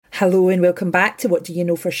Hello and welcome back to What Do You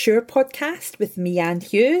Know For Sure podcast with me, Anne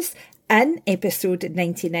Hughes. In episode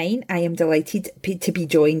 99, I am delighted to be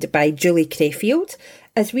joined by Julie Crayfield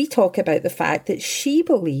as we talk about the fact that she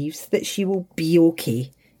believes that she will be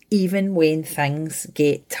okay even when things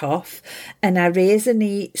get tough. And I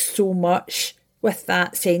resonate so much with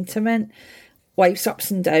that sentiment. Life's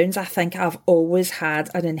ups and downs, I think I've always had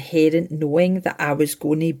an inherent knowing that I was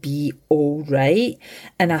going to be all right.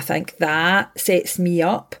 And I think that sets me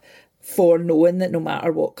up for knowing that no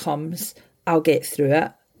matter what comes, I'll get through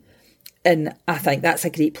it. And I think that's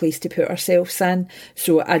a great place to put ourselves in.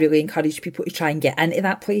 So I really encourage people to try and get into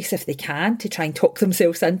that place if they can, to try and talk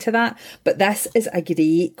themselves into that. But this is a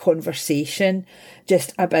great conversation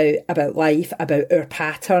just about life, about our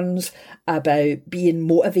patterns, about being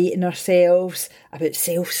motivating ourselves, about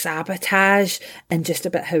self-sabotage, and just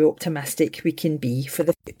about how optimistic we can be for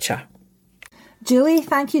the future. Julie,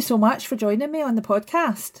 thank you so much for joining me on the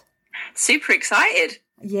podcast. Super excited.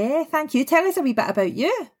 Yeah, thank you. Tell us a wee bit about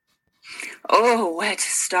you. Oh, where to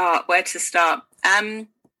start? I think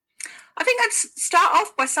I'd start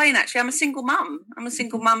off by saying, actually, I'm a single mum. I'm a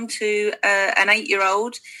single mum to an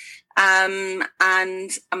 8-year-old, and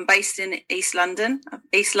I'm based in East London.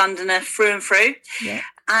 East Londoner through and through. Yeah.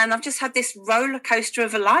 And I've just had this roller coaster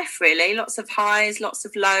of a life, really. Lots of highs, lots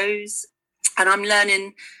of lows. And I'm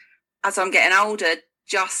learning, as I'm getting older,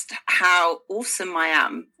 just how awesome I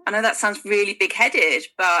am. I know that sounds really big-headed,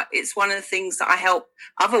 but it's one of the things that I help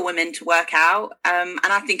other women to work out. And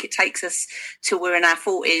I think it takes us till we're in our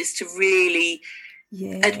 40s to really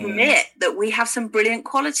admit that we have some brilliant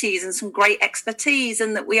qualities and some great expertise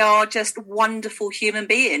and that we are just wonderful human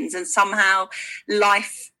beings. And somehow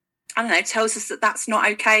life, I don't know, tells us that that's not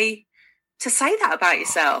okay to say that about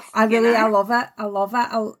yourself. I love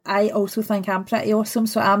it. I also think I'm pretty awesome,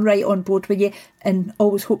 so I'm right on board with you and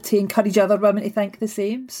always hope to encourage other women to think the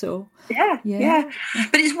same. So yeah.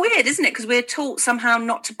 But it's weird, isn't it? Because we're taught somehow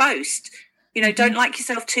not to boast. You know, don't like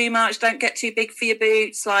yourself too much, don't get too big for your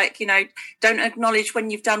boots, like, you know, don't acknowledge when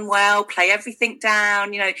you've done well, play everything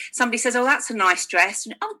down. You know, somebody says, oh, that's a nice dress.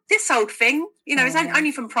 And, oh, this old thing, you know, it's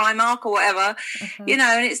only from Primark or whatever, you know,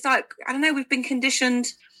 and it's like, I don't know, we've been conditioned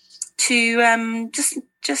to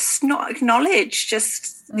just not acknowledge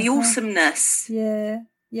just the awesomeness. Yeah.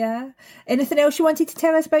 Anything else you wanted to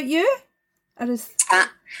tell us about you?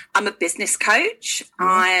 I'm a business coach.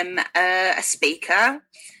 I'm a speaker.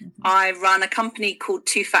 I run a company called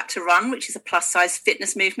Too Fat to Run, which is a plus-size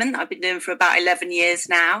fitness movement that I've been doing for about 11 years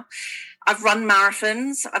now. I've run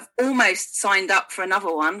marathons. I've almost signed up for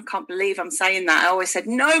another one. Can't believe I'm saying that. I always said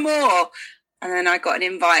no more. And then I got an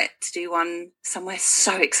invite to do one somewhere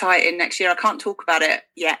so exciting next year. I can't talk about it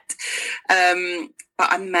yet,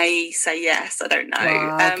 but I may say yes. I don't know.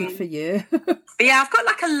 Wow, good for you. But yeah, I've got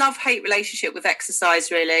like a love-hate relationship with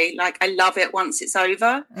exercise, really. Like I love it once it's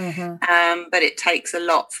over, but it takes a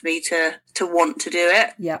lot for me to want to do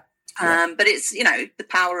it. Yeah. But it's, you know, the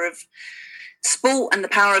power of sport and the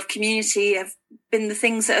power of community have been the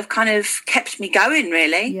things that have kind of kept me going,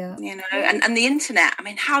 really. You know, and the internet. I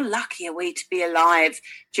mean, how lucky are we to be alive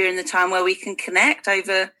during the time where we can connect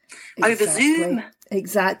over Zoom?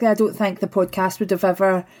 Exactly. I don't think the podcast would have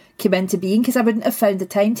ever come into being because I wouldn't have found the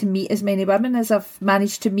time to meet as many women as I've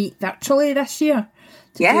managed to meet virtually this year.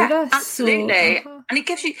 Do this. Absolutely. So, and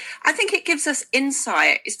I think it gives us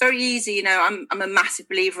insight. It's very easy, you know, I'm a massive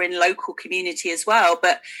believer in local community as well,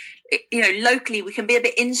 but you know, locally we can be a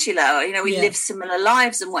bit insular, you know, we live similar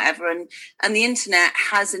lives and whatever, and the internet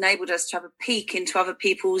has enabled us to have a peek into other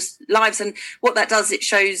people's lives, and what that does, it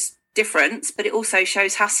shows difference, but it also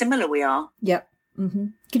shows how similar we are. Yep.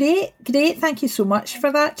 Great, thank you so much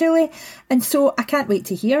for that, Julie. And so I can't wait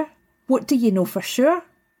to hear, what do you know for sure?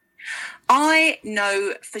 I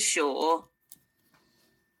know for sure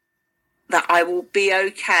that I will be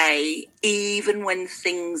okay even when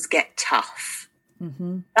things get tough.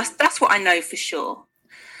 That's what I know for sure.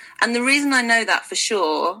 And the reason I know that for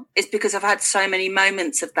sure is because I've had so many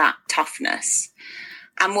moments of that toughness.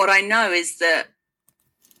 And what I know is that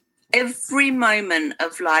every moment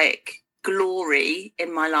of like glory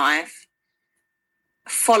in my life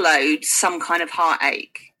followed some kind of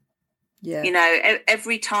heartache. Yeah. You know,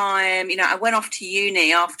 every time, you know, I went off to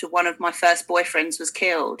uni after one of my first boyfriends was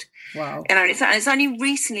killed. Wow. You know, and it's only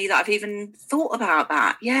recently that I've even thought about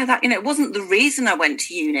that. Yeah, that, you know, it wasn't the reason I went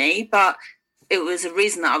to uni, but it was a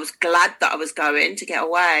reason that I was glad that I was going to get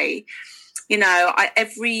away. You know,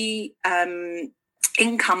 every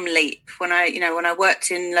income leap when I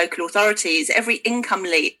worked in local authorities. Every income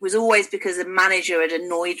leap was always because a manager had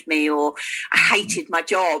annoyed me or I hated my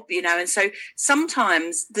job, and so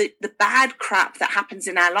sometimes the bad crap that happens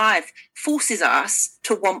in our life forces us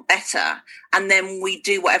to want better, and then we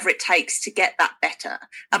do whatever it takes to get that better.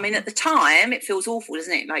 I mean, at the time it feels awful,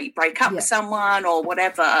 doesn't it? Like you break up with someone or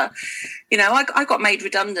whatever. I got made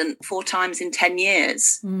redundant 4 times in 10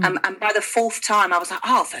 years, and by the 4th time I was like,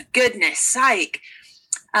 oh, for goodness sake.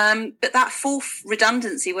 But that 4th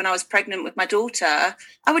redundancy when I was pregnant with my daughter,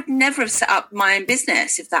 I would never have set up my own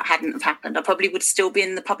business if that hadn't have happened. I probably would still be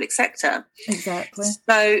in the public sector. Exactly.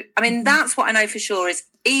 So, I mean, that's what I know for sure is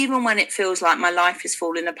even when it feels like my life is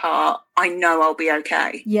falling apart, I know I'll be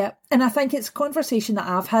okay. Yeah. And I think it's a conversation that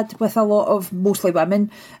I've had with a lot of mostly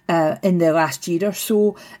women in the last year or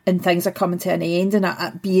so, and things are coming to an end,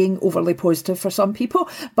 and being overly positive for some people,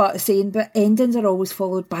 but saying, but endings are always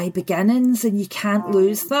followed by beginnings, and you can't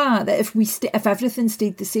lose that. That if everything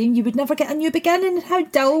stayed the same, you would never get a new beginning. How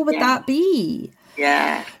dull would that be?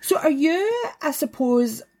 Yeah. So are you, I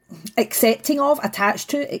suppose, accepting of, attached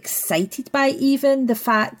to, excited by even the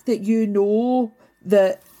fact that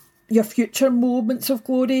that your future moments of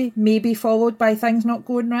glory may be followed by things not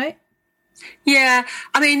going right? Yeah,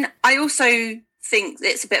 I mean, I also think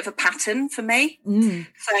it's a bit of a pattern for me.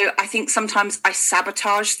 So I think sometimes I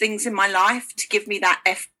sabotage things in my life to give me that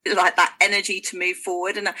that energy to move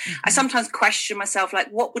forward. And I sometimes question myself, like,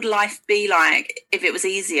 what would life be like if it was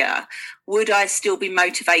easier? Would I still be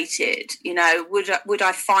motivated? Would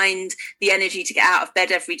I find the energy to get out of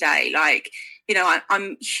bed every day? Like,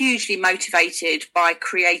 I'm hugely motivated by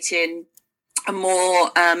creating a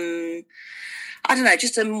more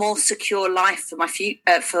just a more secure life for my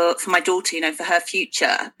for my daughter, for her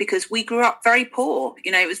future, because we grew up very poor.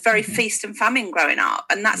 It was very feast and famine growing up,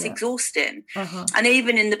 and that's exhausting. And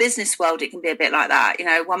even in the business world, it can be a bit like that.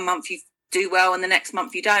 One month you do well and the next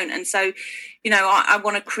month you don't. And so, I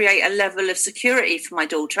want to create a level of security for my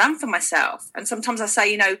daughter and for myself. And sometimes I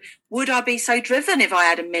say, would I be so driven if I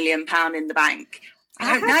had £1 million in the bank?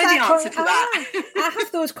 I don't know the answer to that. I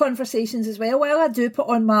have those conversations as well. While I do put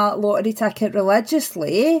on my lottery ticket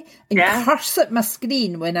religiously and curse at my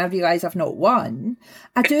screen when I realise I've not won,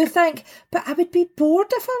 I do think, but I would be bored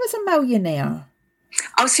if I was a millionaire.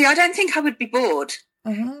 Oh, see, I don't think I would be bored.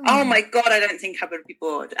 Oh my God, I don't think I would be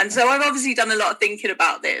bored. And so I've obviously done a lot of thinking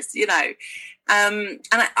about this, and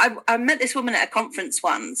I met this woman at a conference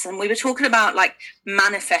once, and we were talking about like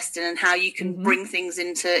manifesting and how you can bring things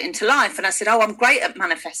into life. And I said, oh, I'm great at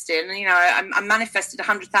manifesting. And, I manifested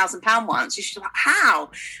 £100,000 once. She was like, how?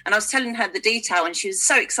 And I was telling her the detail, and she was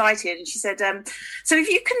so excited. And she said, so if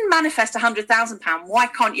you can manifest £100,000, why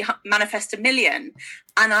can't you manifest £1 million?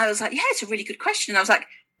 And I was like, yeah, it's a really good question. And I was like,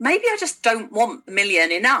 maybe I just don't want the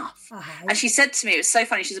million enough. And she said to me, it was so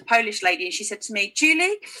funny, she's a Polish lady, and she said to me,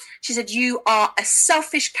 Julie, she said, you are a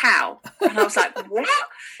selfish cow. And I was like, what?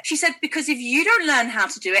 She said, because if you don't learn how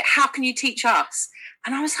to do it, how can you teach us?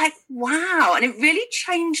 And I was like, wow. And it really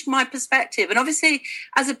changed my perspective. And obviously,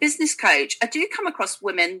 as a business coach, I do come across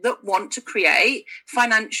women that want to create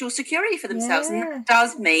financial security for themselves. And that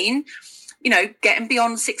does mean getting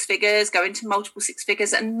beyond 6 figures, going to multiple 6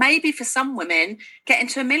 figures, and maybe for some women, getting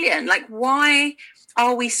to £1 million. Like, why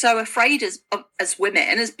are we so afraid as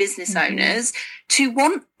women, as business owners, to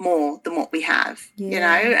want more than what we have?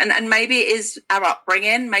 And maybe it is our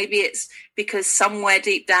upbringing. Maybe it's because somewhere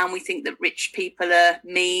deep down we think that rich people are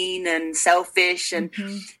mean and selfish, and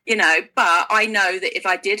but I know that if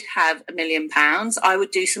I did have £1 million, I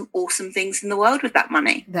would do some awesome things in the world with that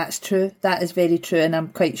money. That's true. That is very true, and I'm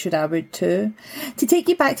quite sure I would too. To take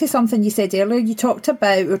you back to something you said earlier, we were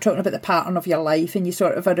talking about the pattern of your life, and you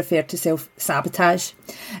sort of referred to self-sabotage,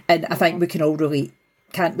 and I think we can all relate,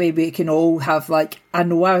 can't we? We can all have like, I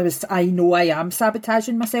know I am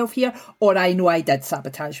sabotaging myself here, or I know I did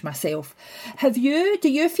sabotage myself. Do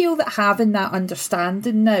you feel that having that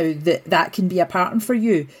understanding now that can be a pattern for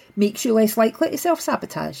you makes you less likely to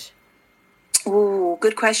self-sabotage? Oh,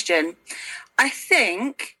 good question. I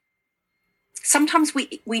think sometimes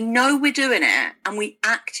we know we're doing it and we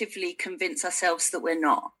actively convince ourselves that we're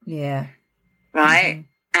not. Yeah. Right?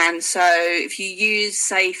 And so if you use,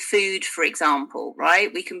 say, food, for example,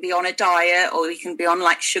 right, we can be on a diet, or we can be on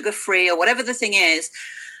like sugar-free or whatever the thing is.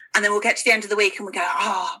 And then we'll get to the end of the week and we go,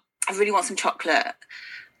 oh, I really want some chocolate,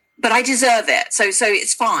 but I deserve it. So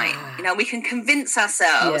it's fine. We can convince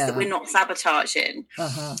ourselves that we're not sabotaging.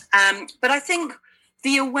 But I think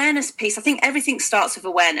the awareness piece, I think everything starts with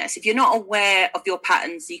awareness. If you're not aware of your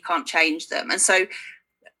patterns, you can't change them. And so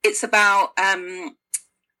it's about kind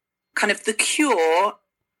of the cure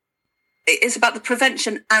it's about the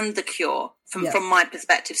prevention and the cure from my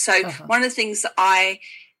perspective. So one of the things that I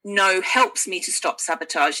know helps me to stop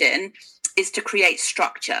sabotaging is to create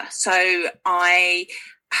structure. So I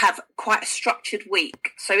have quite a structured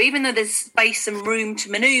week. So even though there's space and room to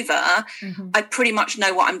maneuver, I pretty much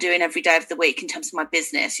know what I'm doing every day of the week in terms of my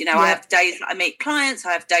business. You know, I have days that I meet clients,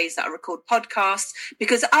 I have days that I record podcasts,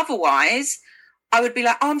 because otherwise I would be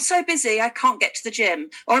like, oh, I'm so busy, I can't get to the gym.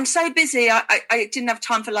 Or I'm so busy, I didn't have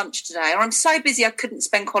time for lunch today. Or I'm so busy, I couldn't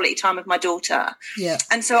spend quality time with my daughter. Yeah.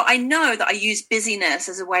 And so I know that I use busyness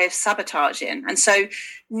as a way of sabotaging. And so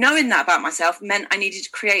knowing that about myself meant I needed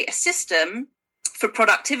to create a system for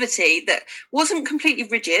productivity that wasn't completely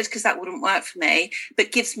rigid, because that wouldn't work for me,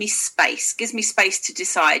 but gives me space to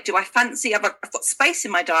decide, do I fancy, I've got space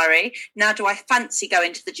in my diary, now do I fancy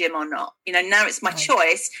going to the gym or not? You know, now it's my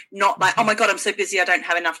choice, not like, oh my God, I'm so busy, I don't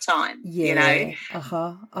have enough time, you know?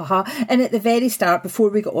 And at the very start,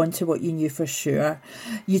 before we got on to what you knew for sure,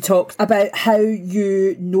 you talked about how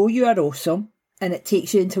you know you are awesome, and it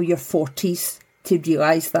takes you until your 40s to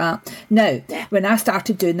realise that. Now, when I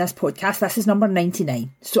started doing this podcast, this is number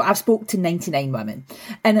 99. So I've spoke to 99 women.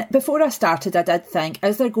 And before I started, I did think,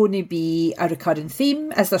 is there going to be a recurring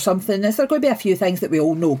theme? Is there going to be a few things that we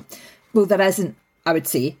all know? Well, there isn't, I would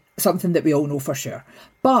say, something that we all know for sure.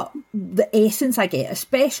 But the essence I get,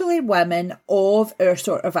 especially women of our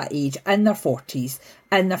sort of age, in their 40s,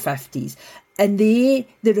 in their 50s, and the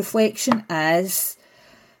reflection is,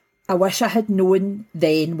 I wish I had known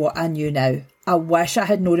then what I knew now. I wish I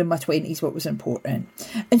had known in my 20s what was important.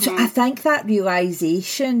 And so I think that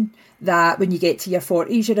realisation that when you get to your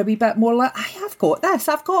 40s, you're a wee bit more like, I've got this,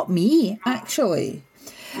 I've got me, actually.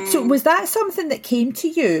 So was that something that came to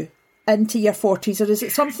you into your 40s, or is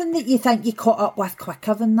it something that you think you caught up with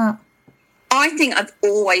quicker than that? I think I've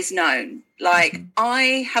always known. Like,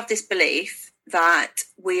 I have this belief that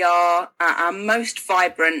we are at our most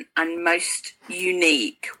vibrant and most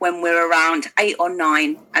unique when we're around 8 or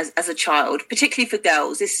 9 as a child, particularly for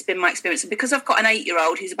girls. This has been my experience. And because I've got an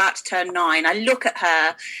 8-year-old who's about to turn 9, I look at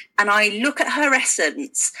her and I look at her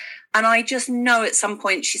essence, and I just know at some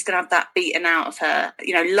point she's going to have that beaten out of her.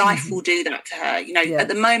 You know, life will do that to her. You know, at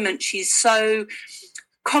the moment she's so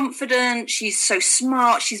confident, she's so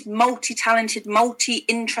smart, she's multi-talented,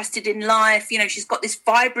 multi-interested in life. You know, she's got this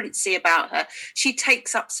vibrancy about her. She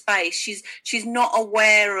takes up space. She's not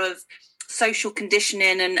aware of social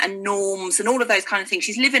conditioning and norms and all of those kind of things.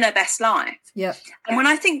 She's living her best life. Yeah. And when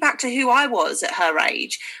I think back to who I was at her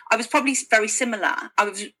age, I was probably very similar. I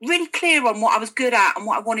was really clear on what I was good at and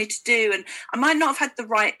what I wanted to do, and I might not have had the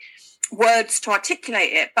right words to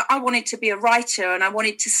articulate it, but I wanted to be a writer, and I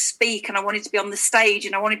wanted to speak, and I wanted to be on the stage,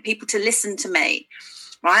 and I wanted people to listen to me,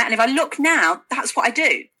 right? And if I look now, that's what I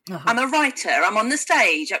do. I'm a writer, I'm on the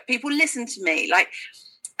stage, people listen to me, like,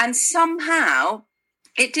 and somehow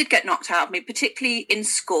it did get knocked out of me, particularly in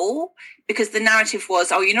school, because the narrative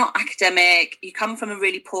was, oh, you're not academic, you come from a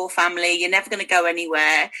really poor family, you're never going to go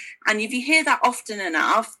anywhere. And if you hear that often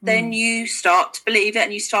enough, then you start to believe it,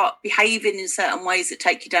 and you start behaving in certain ways that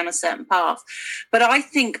take you down a certain path. But I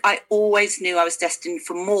think I always knew I was destined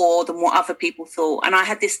for more than what other people thought. And I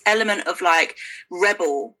had this element of like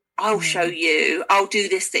rebel. I'll show you, I'll do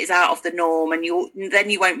this that is out of the norm, and then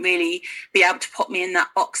you won't really be able to put me in that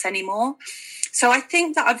box anymore. So I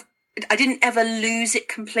think that I didn't ever lose it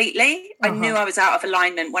completely. I knew I was out of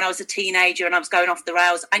alignment when I was a teenager and I was going off the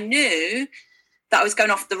rails. I knew that I was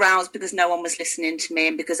going off the rails because no one was listening to me,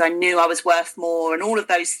 and because I knew I was worth more and all of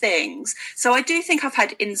those things. So I do think I've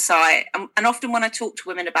had insight. And often when I talk to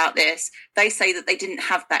women about this, they say that they didn't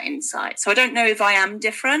have that insight. So I don't know if I am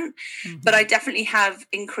different, but I definitely have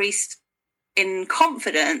increased in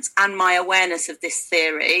confidence and my awareness of this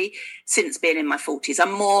theory since being in my 40s.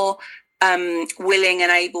 I'm more willing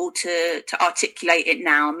and able to articulate it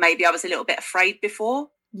now. Maybe I was a little bit afraid before.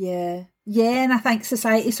 Yeah, and I think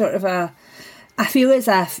society sort of I feel as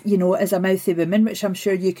if, you know, as a mouthy woman, which I'm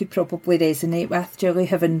sure you could probably resonate with, Julie,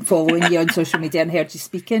 having following you on social media and heard you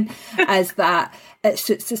speaking, is that it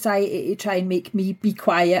suits society to try and make me be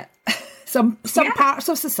quiet. Some parts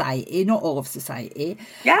of society, not all of society.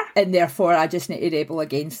 Yeah. And therefore I just need to rebel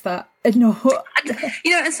against that. No.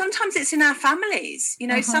 You know, and sometimes it's in our families, you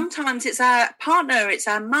know, sometimes it's our partner, it's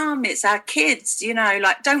our mum, it's our kids, you know,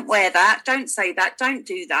 like, don't wear that, don't say that, don't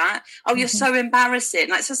do that. Oh, you're so embarrassing.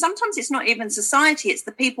 Like, so sometimes it's not even society, it's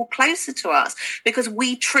the people closer to us, because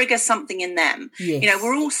we trigger something in them. Yes. You know,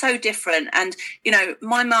 we're all so different. And, you know,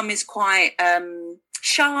 my mum is quite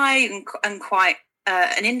shy and quite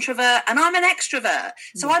an introvert, and I'm an extrovert.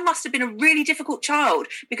 So I must have been a really difficult child,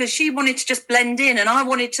 because she wanted to just blend in and I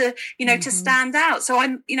wanted to, you know, to stand out. So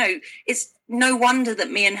I'm, you know, it's no wonder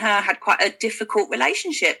that me and her had quite a difficult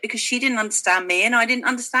relationship, because she didn't understand me and I didn't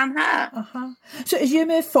understand her. So as you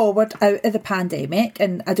move forward out of the pandemic,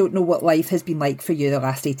 and I don't know what life has been like for you the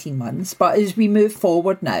last 18 months, but as we move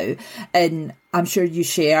forward now, and I'm sure you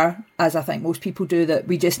share, as I think most people do, that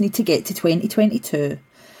we just need to get to 2022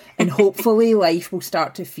 and hopefully life will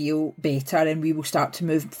start to feel better and we will start to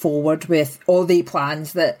move forward with all the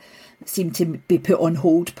plans that seem to be put on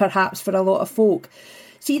hold perhaps for a lot of folk.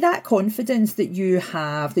 See, that confidence that you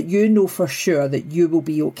have, that you know for sure that you will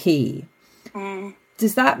be okay,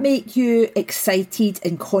 does that make you excited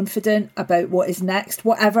and confident about what is next,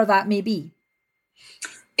 whatever that may be?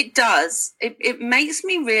 It does. It makes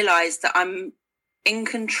me realise that I'm in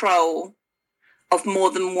control of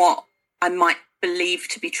more than what I might believe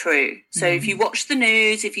to be true. So if you watch the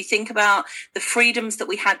news, if you think about the freedoms that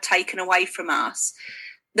we had taken away from us,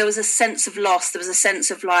 there was a sense of loss. There was a sense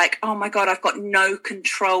of like, oh my God, I've got no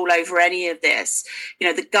control over any of this. You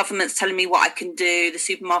know, the government's telling me what I can do. The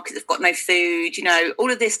supermarkets have got no food, you know, all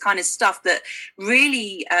of this kind of stuff that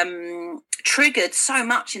really triggered so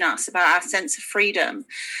much in us about our sense of freedom.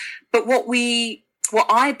 But what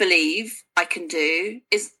I believe I can do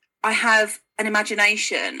is I have an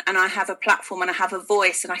imagination and I have a platform and I have a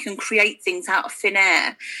voice and I can create things out of thin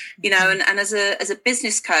air, you know, and as a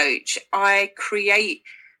business coach, I create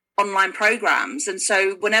online programs. And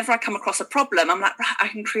so whenever I come across a problem, I'm like, right, I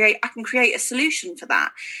can create a solution for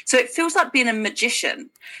that. So it feels like being a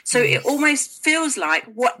magician. So it almost feels like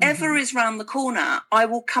whatever is around the corner, I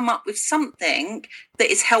will come up with something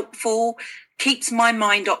that is helpful, keeps my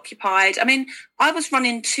mind occupied. I mean, I was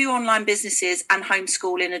running 2 online businesses and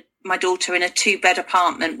homeschooling my daughter in a 2-bed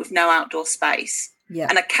apartment with no outdoor space. Yeah.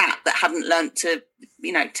 And a cat that hadn't learnt to,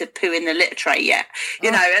 you know, to poo in the litter tray yet, you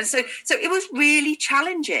know. And so it was really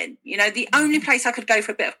challenging. You know, the only place I could go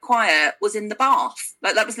for a bit of quiet was in the bath.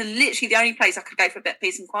 Like that was literally the only place I could go for a bit of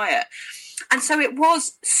peace and quiet. And so it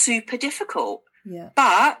was super difficult. Yeah.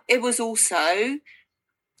 But it was also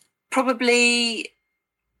probably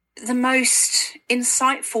the most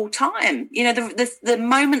insightful time. You know, the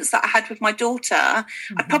moments that I had with my daughter,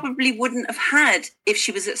 I probably wouldn't have had if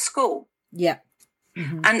she was at school. Yeah.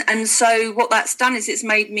 And so what that's done is it's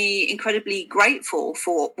made me incredibly grateful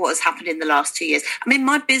for what has happened in the last 2 years. I mean,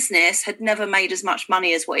 my business had never made as much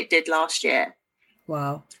money as what it did last year.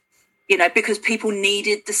 Wow. You know, because people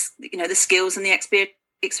needed the skills and the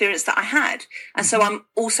experience that I had. And so I'm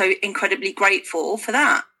also incredibly grateful for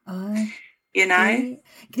that. You know?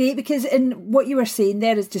 Great, because in what you were saying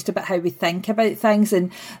there is just about how we think about things.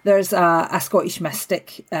 And there's a Scottish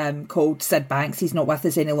mystic called Sid Banks. He's not with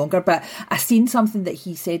us any longer, but I seen something that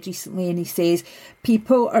he said recently, and he says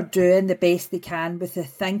people are doing the best they can with the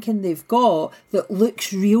thinking they've got that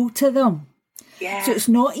looks real to them. Yeah. So it's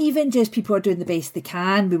not even just people are doing the best they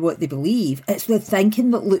can with what they believe. It's the thinking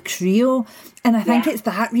that looks real. And I think it's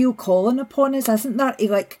that real calling upon us, isn't there,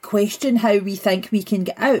 to like question how we think we can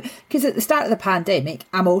get out. Because at the start of the pandemic,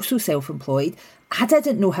 I'm also self-employed. I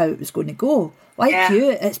didn't know how it was going to go. Like you,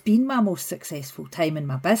 it's been my most successful time in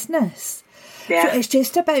my business. Yeah. So it's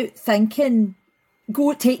just about taking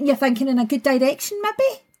your thinking in a good direction,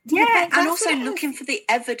 maybe. And also looking for the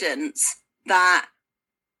evidence that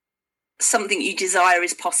something you desire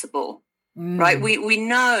is possible, right? We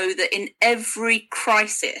know that in every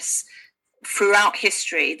crisis throughout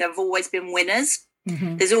history, there have always been winners.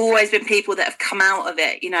 There's always been people that have come out of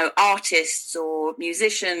it, you know, artists or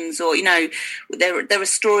musicians, or, you know, there are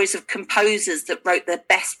stories of composers that wrote their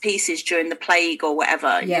best pieces during the plague or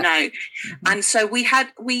whatever, you know. And so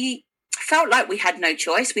we felt like we had no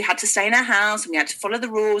choice. We had to stay in our house and we had to follow the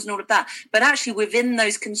rules and all of that. But actually within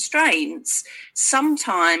those constraints,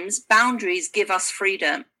 sometimes boundaries give us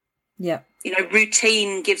freedom. Yeah. You know,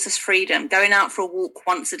 routine gives us freedom. Going out for a walk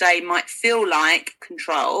once a day might feel like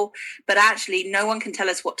control, but actually no one can tell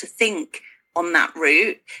us what to think on that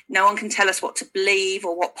route. No one can tell us what to believe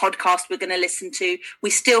or what podcast we're going to listen to.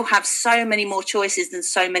 We still have so many more choices than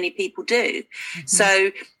so many people do.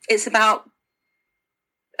 So it's about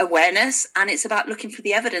awareness, and it's about looking for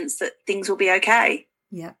the evidence that things will be okay.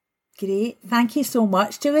 Yeah, great. Thank you so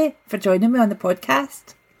much, Julie, for joining me on the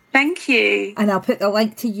podcast. Thank you. And I'll put the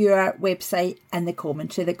link to your website in the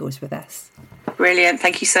commentary that goes with this. Brilliant.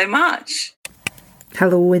 Thank you so much.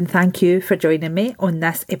 Hello, and thank you for joining me on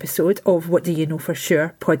this episode of What Do You Know For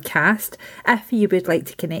Sure podcast. If you would like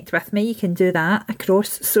to connect with me, you can do that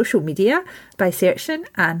across social media by searching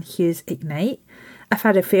Anne Hughes Ignite. If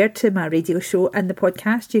I referred to my radio show and the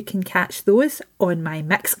podcast, you can catch those on my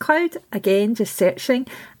Mixcloud. Again, just searching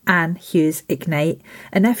Anne Hughes Ignite.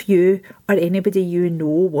 And if you or anybody you know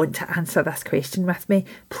want to answer this question with me,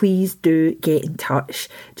 please do get in touch.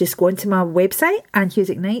 Just go onto my website,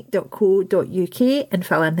 annehughesignite.co.uk, and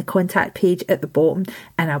fill in the contact page at the bottom,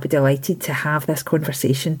 and I'll be delighted to have this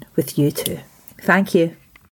conversation with you too. Thank you.